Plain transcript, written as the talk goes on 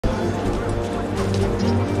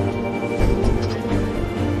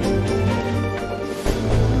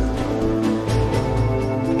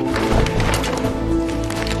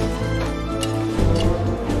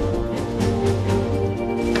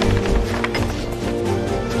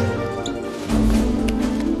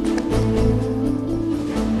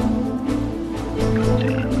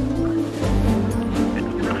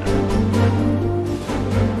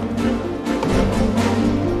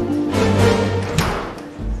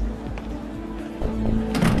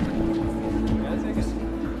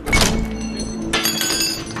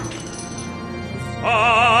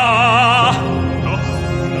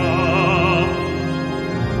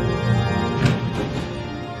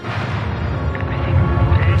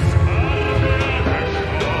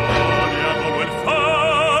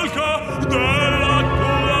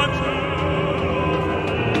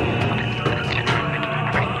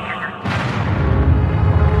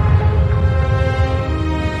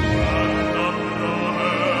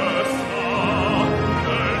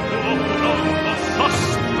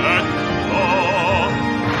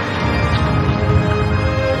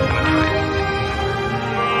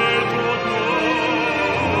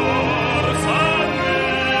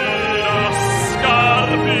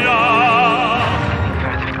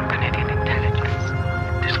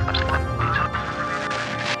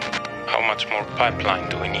pipeline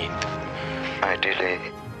do we need? Ideally,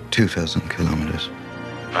 2,000 kilometers.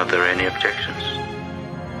 Are there any objections?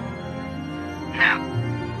 No.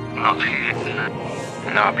 Not here.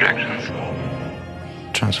 No objections.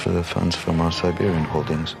 Transfer the funds from our Siberian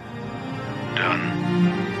holdings. Done.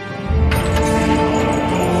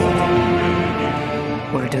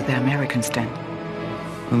 Where do the Americans stand?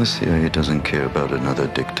 Well, the CIA doesn't care about another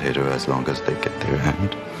dictator as long as they get their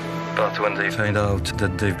hand. But when they find out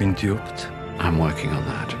that they've been duped, I'm working on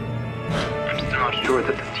that. I'm still not sure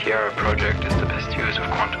that the Tierra project is the best use of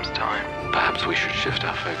Quantum's time. Perhaps we should shift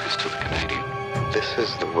our focus to the Canadian. This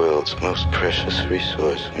is the world's most precious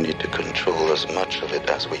resource. We need to control as much of it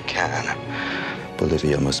as we can.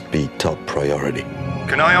 Bolivia must be top priority.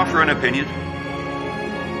 Can I offer an opinion?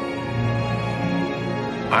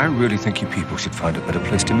 I really think you people should find a better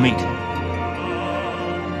place to meet.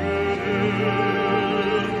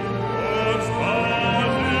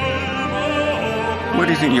 Where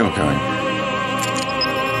do you think you're going?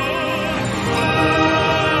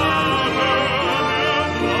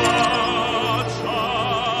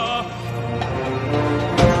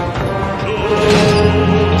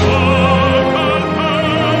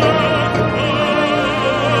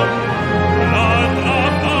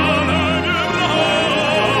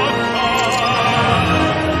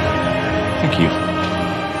 Thank you.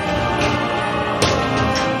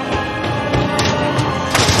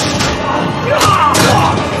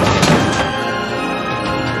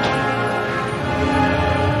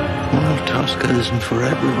 Well, Tosca isn't for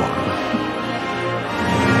everyone.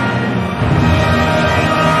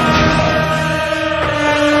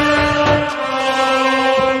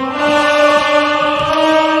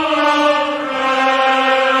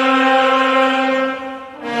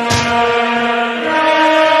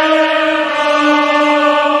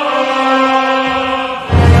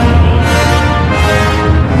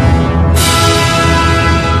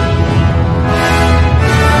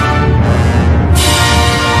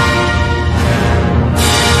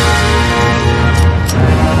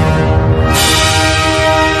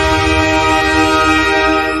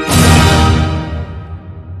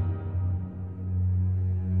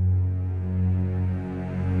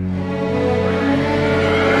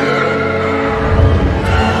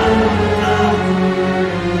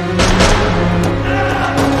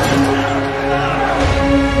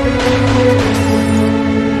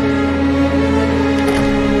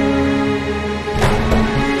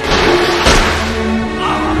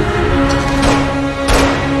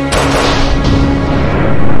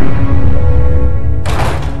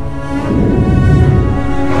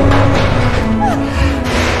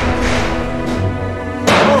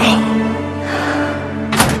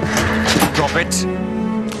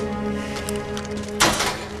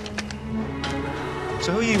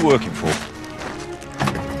 So who are you working for?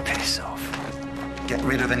 Piss off. Get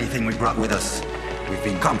rid of anything we brought with us. We've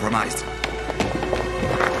been compromised.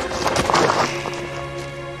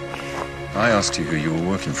 I asked you who you were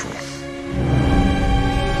working for.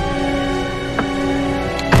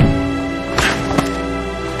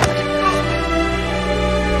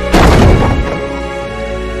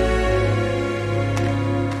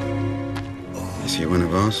 Is he one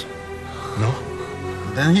of ours? No.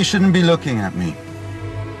 Then he shouldn't be looking at me.